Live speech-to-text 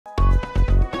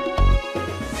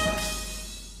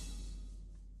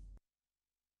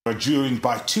We're joined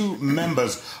by two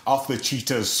members of the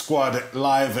Cheetahs squad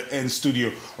live in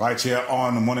studio right here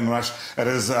on Morning Rush. It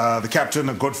is the captain,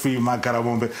 Godfrey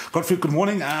Magaramombe. Godfrey, good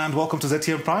morning and welcome to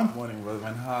ZTM Prime. Good morning, brother,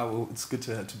 man. Well, it's good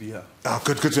to be here.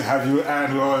 Good to have you.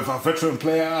 And we have our veteran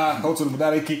player, Hilton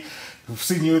Mudariki. We've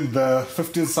seen you in the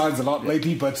 15 sides a lot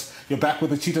lately, but you're back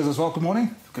with the Cheetahs as well. Good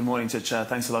morning. Good morning, Tich.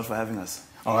 Thanks a lot for having us.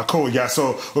 All right, cool. Yeah,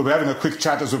 so we'll be having a quick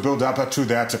chat as we build up to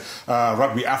that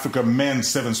Rugby Africa Men's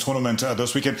Sevens tournament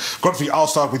this weekend. Godfrey, I'll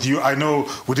start with you. I know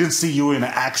we didn't see you in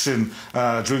action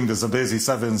during the Zimbabwe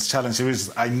Sevens Challenge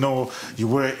Series. I know you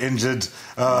were injured.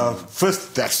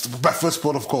 That's my first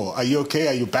port of call. Are you okay?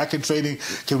 Are you back in training?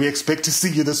 Can we expect to see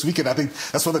you this weekend? I think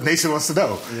that's what the nation wants to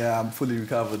know. Yeah, I'm fully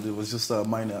recovered. It was just a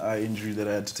minor eye injury that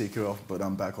I had to take care of, but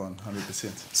I'm back on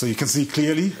 100%. So you can see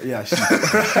clearly? Yeah,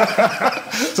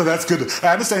 So that's good.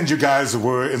 I understand you guys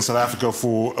were in South Africa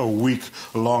for a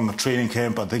week-long training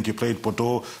camp. I think you played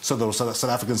Bordeaux, so those South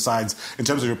African sides. In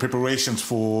terms of your preparations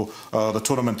for the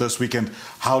tournament this weekend,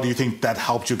 how do you think that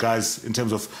helped you guys in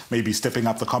terms of maybe stepping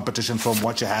up the competition from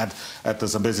what you had at the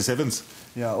Zimbabwe Sevens?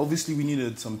 Yeah, obviously we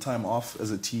needed some time off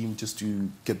as a team just to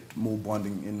get more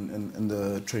bonding in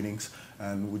the trainings,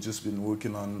 and we've just been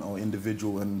working on our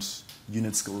individual and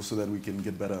unit skills so that we can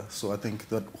get better. So I think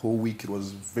that whole week it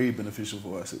was very beneficial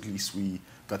for us. At least we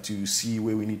got to see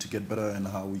where we need to get better and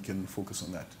how we can focus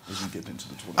on that as we get into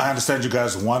the tournament. I understand you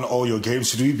guys won all your games.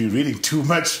 Should we be reading too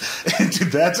much into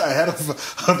that ahead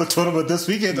of the tournament this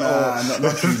weekend? Nah,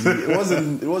 not really.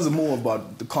 It wasn't more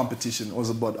about the competition. It was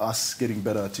about us getting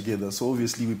better together. So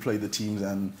obviously we played the teams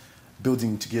and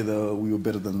building together, we were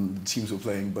better than the teams were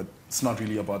playing, but it's not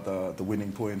really about the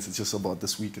winning points. It's just about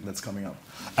this weekend that's coming up.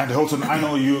 And Hilton, I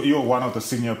know you're one of the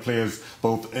senior players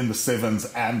both in the sevens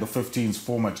and the 15s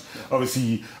format. Yeah.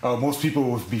 Obviously, most people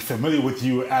will be familiar with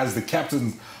you as the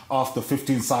captain of the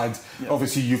 15 sides. Yeah.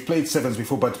 Obviously, you've played sevens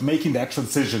before, but making that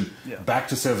transition back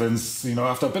to sevens,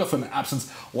 after a bit of an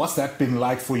absence, what's that been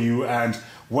like for you, and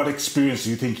what experience do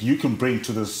you think you can bring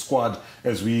to the squad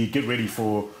as we get ready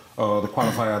for the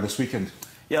qualifier this weekend?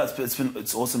 Yeah,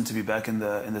 it's awesome to be back in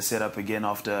the setup again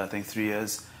after I think 3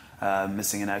 years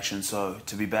missing in action. So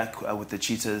to be back with the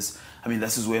Cheetahs, I mean,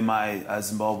 this is where my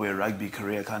Zimbabwe Rugby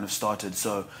career kind of started.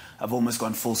 So I've almost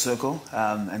gone full circle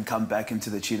and come back into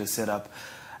the Cheetah setup.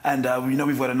 And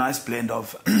we've got a nice blend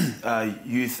of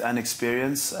youth and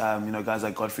experience. Guys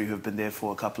like Godfrey who have been there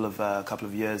for a couple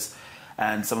of years,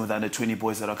 and some of the under-20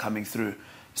 boys that are coming through.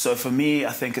 So for me,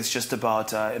 I think it's just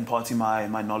about imparting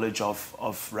my knowledge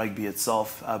of rugby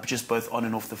itself, just both on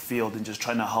and off the field, and just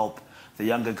trying to help the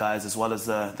younger guys as well as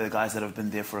the guys that have been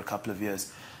there for a couple of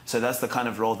years. So that's the kind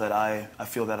of role that I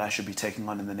feel that I should be taking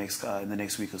on in the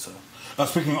next week or so.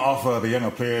 Speaking of the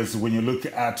younger players, when you look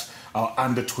at our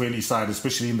under-20 side,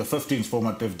 especially in the 15s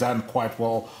format, they've done quite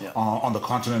well on the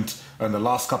continent in the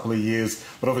last couple of years.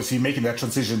 But obviously making that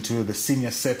transition to the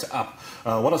senior setup,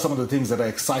 what are some of the things that are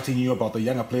exciting you about the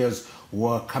younger players who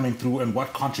are coming through, and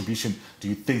what contribution do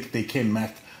you think they can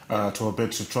make to a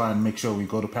bit to try and make sure we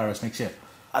go to Paris next year?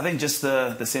 I think just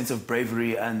the sense of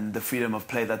bravery and the freedom of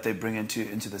play that they bring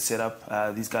into the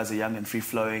setup. These guys are young and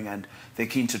free-flowing, and they're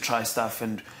keen to try stuff.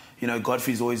 And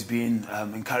Godfrey's always been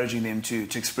encouraging them to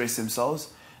express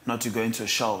themselves, not to go into a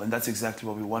shell. And that's exactly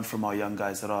what we want from our young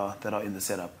guys that are in the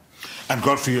setup. And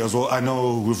Godfrey as well, I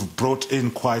know we've brought in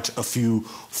quite a few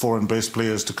foreign-based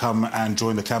players to come and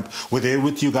join the camp. Were they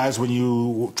with you guys when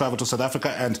you traveled to South Africa?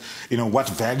 And, what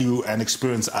value and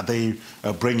experience are they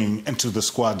bringing into the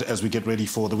squad as we get ready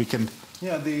for the weekend?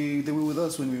 Yeah, they were with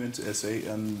us when we went to SA,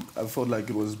 and I felt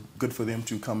like it was good for them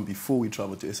to come before we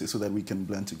traveled to SA so that we can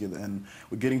blend together. And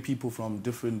we're getting people from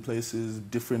different places,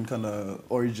 different kind of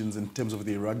origins in terms of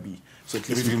their rugby. So at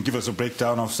least if you can give us a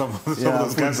breakdown of some of those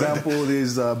guys. For example,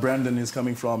 there's Brandon is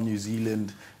coming from New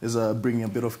Zealand. There's bringing a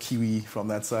bit of Kiwi from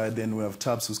that side. Then we have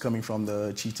Tubbs who's coming from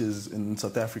the Cheetahs in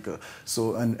South Africa.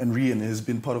 So and Rian has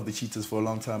been part of the Cheetahs for a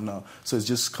long time now. So it's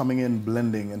just coming in,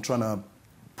 blending, and trying to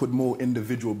put more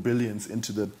individual brilliance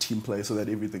into the team play so that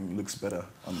everything looks better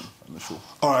on the show.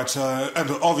 All right, and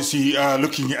obviously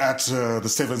looking at the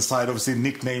sevens side, obviously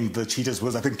nicknamed the Cheetahs,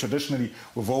 because I think traditionally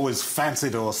we've always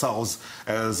fancied ourselves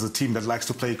as a team that likes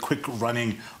to play quick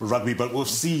running rugby, but we've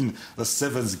seen the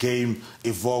sevens game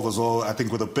evolve as well, I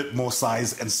think with a bit more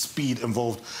size and speed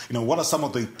involved. What are some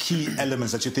of the key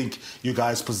elements that you think you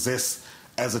guys possess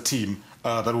as a team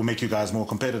that will make you guys more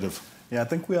competitive? Yeah, I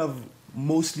think we have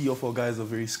mostly of our guys are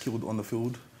very skilled on the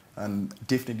field and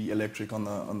definitely electric on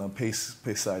the pace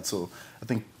side. So I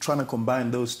think trying to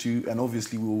combine those two, and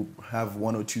obviously we'll have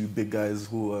one or two big guys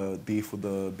who are there for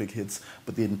the big hits,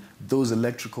 but then those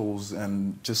electricals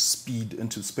and just speed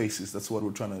into spaces, that's what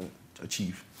we're trying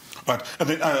achieve. Right, and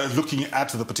then looking at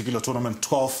the particular tournament,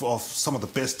 12 of some of the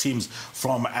best teams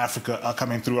from Africa are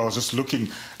coming through. I was just looking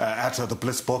at the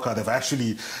Blitzbokke. They've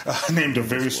actually named a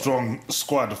very strong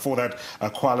squad for that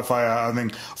qualifier. I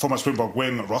think former Springbok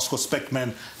wing Roscoe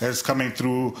Speckman is coming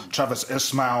through, Travis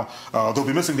Ismail. They'll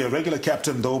be missing their regular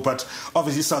captain though, but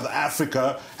obviously South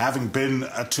Africa, having been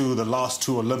to the last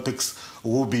two Olympics,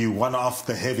 will be one of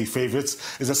the heavy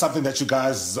favourites. Is there something that you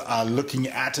guys are looking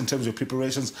at in terms of your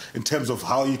preparations, in terms of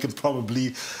how you can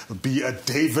probably be a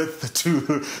David to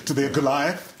their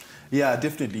Goliath? Yeah,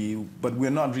 definitely. But we're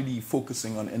not really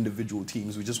focusing on individual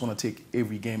teams. We just want to take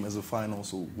every game as a final,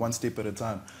 so one step at a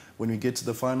time. When we get to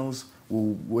the finals,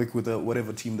 we'll work with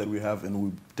whatever team that we have, and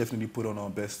we'll definitely put on our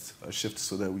best shifts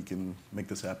so that we can make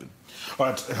this happen. All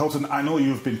right, Hilton, I know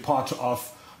you've been part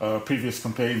of previous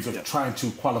campaigns of trying to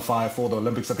qualify for the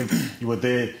Olympics. I think you were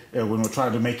there when we were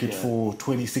trying to make it for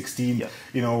 2016.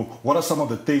 You know, what are some of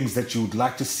the things that you would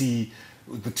like to see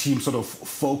the team sort of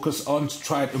focus on to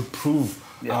try and improve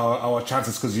our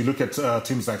chances? Because you look at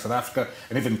teams like South Africa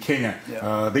and even Kenya,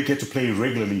 they get to play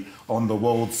regularly on the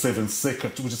World Sevens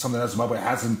circuit, which is something that Zimbabwe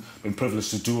hasn't been privileged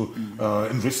to do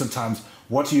in recent times.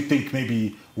 What do you think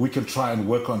maybe we can try and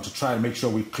work on to try and make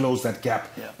sure we close that gap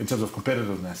in terms of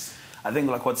competitiveness? I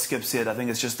think like what Skip said, I think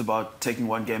it's just about taking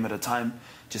one game at a time,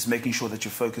 just making sure that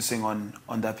you're focusing on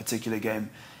that particular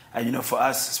game. And, you know, for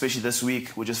us, especially this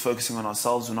week, we're just focusing on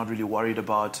ourselves. We're not really worried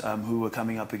about who we're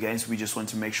coming up against. We just want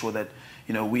to make sure that,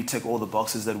 you know, we tick all the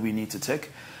boxes that we need to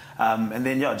tick. And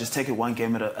then, just take it one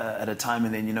game at a time.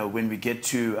 And then, you know, when we get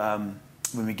to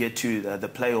the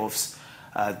playoffs,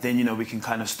 then, you know, we can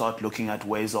kind of start looking at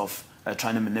ways of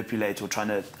trying to manipulate or trying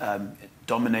to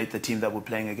dominate the team that we're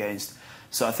playing against.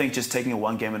 So I think just taking it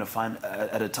one game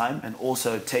at a time, and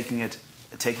also taking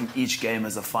each game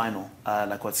as a final,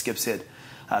 like what Skip said.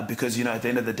 Because, you know, at the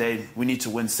end of the day, we need to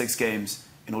win 6 games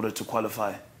in order to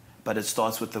qualify. But it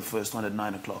starts with the first one at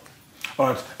 9 o'clock. All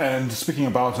right, and speaking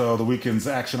about the weekend's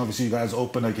action, obviously you guys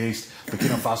open against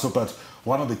Burkina Faso, but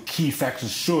one of the key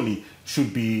factors surely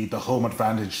should be the home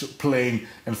advantage, playing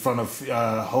in front of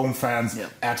home fans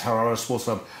at Harare Sports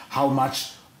Club. How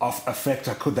much of a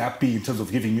factor could that be in terms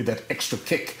of giving you that extra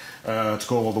kick to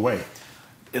go all the way?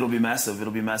 It'll be massive.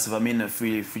 It'll be massive. I mean, if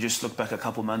we just look back a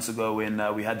couple months ago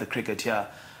when we had the cricket here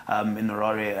in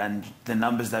Harare, and the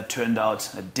numbers that turned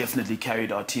out definitely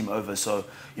carried our team over. So,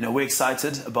 you know, we're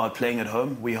excited about playing at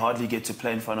home. We hardly get to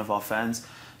play in front of our fans.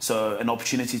 So an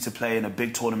opportunity to play in a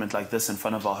big tournament like this in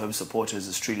front of our home supporters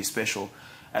is truly special.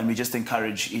 And we just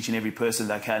encourage each and every person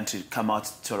that can to come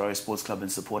out to Harare Sports Club and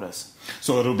support us.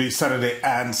 So it'll be Saturday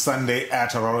and Sunday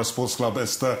at Harare Sports Club.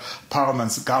 It's the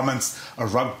Paramount's Government's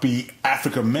Rugby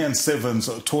Africa Men's Sevens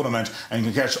tournament, and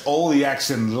you can catch all the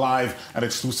action live and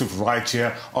exclusive right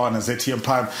here on ZTM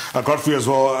Prime. Godfrey as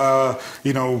well,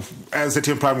 you know, as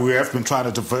ZTM Prime, we have been trying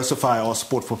to diversify our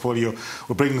sport portfolio.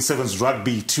 We're bringing Sevens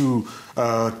Rugby to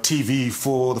TV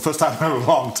for the first time in a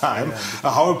long time.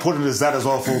 How important is that as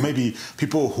well for maybe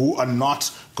people who are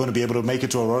not going to be able to make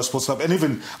it to Harare Sports Club, and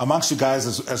even amongst you guys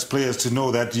as players, to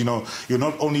know that, you know, you're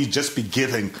not only just be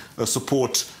getting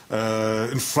support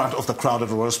in front of the crowd at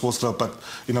Harare Sports Club, but,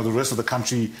 you know, the rest of the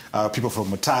country, people from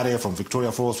Matare, from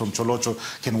Victoria Falls, from Cholocho,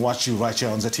 can watch you right here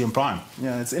on ZTM Prime.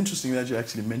 Yeah, it's interesting that you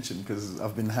actually mentioned, because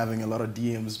I've been having a lot of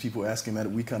DMs, people asking that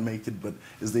we can't make it, but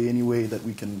is there any way that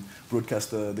we can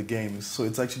broadcast the games? So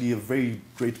it's actually a very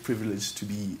great privilege to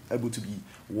be able to be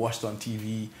watched on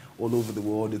TV all over the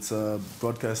world. It's a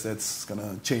broadcast that's going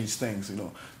to change things, you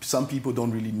know. Some people don't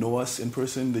really know us in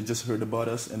person, they just heard about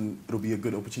us, and it'll be a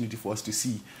good opportunity for us to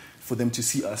see, for them to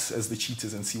see us as the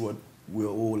Cheetahs and see what we're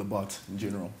all about in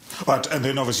general. Right, and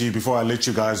then obviously before I let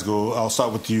you guys go, I'll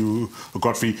start with you,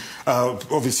 Godfrey.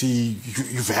 Obviously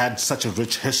you've had such a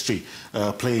rich history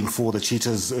playing for the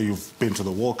Cheetahs. You've been to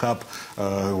the World Cup,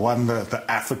 won the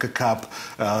Africa Cup,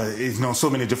 you know, so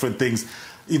many different things.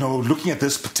 You know, looking at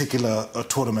this particular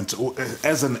tournament,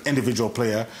 as an individual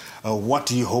player, what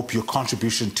do you hope your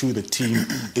contribution to the team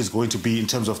is going to be in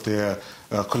terms of their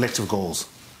collective goals?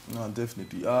 No,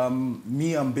 definitely.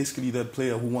 Me, I'm basically that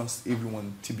player who wants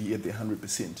everyone to be at their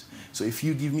 100%. So if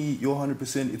you give me your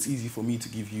 100%, it's easy for me to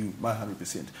give you my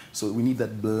 100%. So we need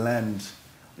that blend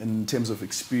in terms of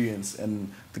experience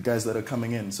and the guys that are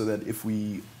coming in, so that if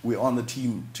we're on the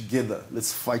team together,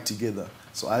 let's fight together.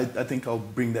 So I think I'll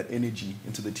bring that energy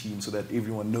into the team so that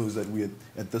everyone knows that we're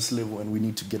at this level and we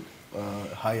need to get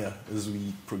higher as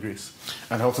we progress.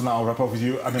 And Hilton, I'll wrap up with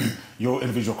you. I mean, your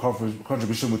individual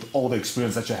contribution with all the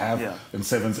experience that you have in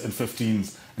sevens and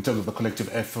 15s in terms of the collective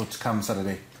effort come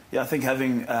Saturday. Yeah, I think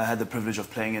having had the privilege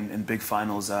of playing in big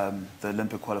finals, the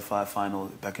Olympic qualifier final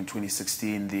back in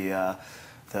 2016, the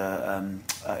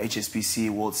HSBC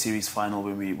World Series final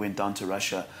when we went down to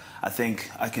Russia. I think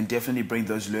I can definitely bring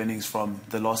those learnings from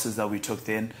the losses that we took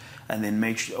then, and then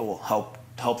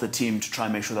help the team to try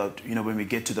and make sure that, you know, when we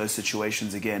get to those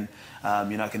situations again,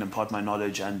 you know, I can impart my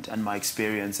knowledge and my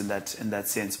experience in that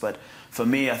sense. But for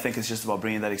me, I think it's just about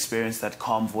bringing that experience, that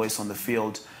calm voice on the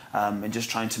field, and just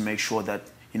trying to make sure that,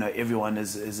 you know, everyone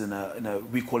is in a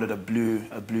we call it a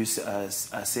blue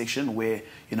section where,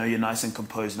 you know, you're nice and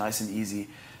composed, nice and easy.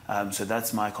 So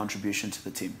that's my contribution to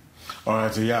the team. All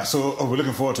right, yeah, so we're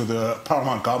looking forward to the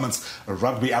Paramount Garments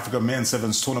Rugby Africa Men's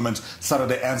Sevens Tournament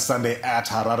Saturday and Sunday at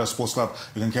Harare Sports Club.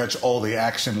 You can catch all the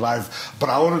action live. But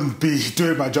I wouldn't be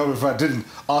doing my job if I didn't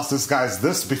ask these guys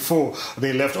this before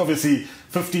they left. Obviously,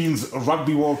 15's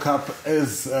Rugby World Cup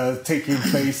is taking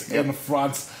place in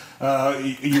France. Are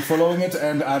you following it?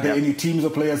 And are there any teams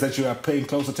or players that you are paying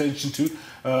close attention to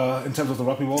in terms of the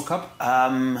Rugby World Cup?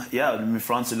 Yeah, I mean,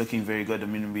 France are looking very good. I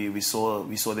mean, we saw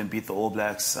them beat the All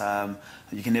Blacks.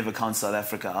 You can never count South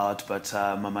Africa out, but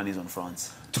my money's on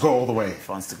France. To go all the way?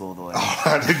 France to go all the way.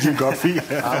 Oh, did you, Godfrey?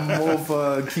 I'm more of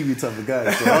a Kiwi type of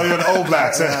guy. So. Oh, you're an All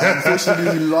Blacks.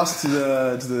 Unfortunately, we lost to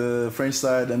the French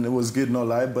side, and it was good, no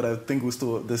lie. But I think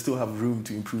they still have room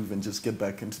to improve and just get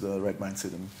back into the right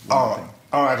mindset. And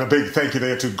all right, a big thank you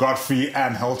there to Godfrey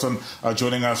and Hilton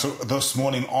joining us this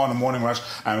morning on Morning Rush,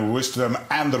 and we wish them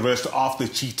and the rest of the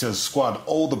Cheetahs squad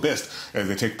all the best as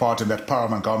they take part in that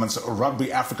Paramount Garments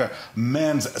Rugby Africa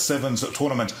Men's Sevens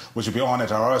Tournament, which will be on at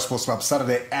Harare Sports Club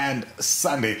Saturday and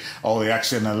Sunday. All the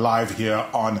action live here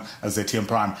on ZTM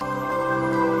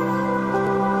Prime.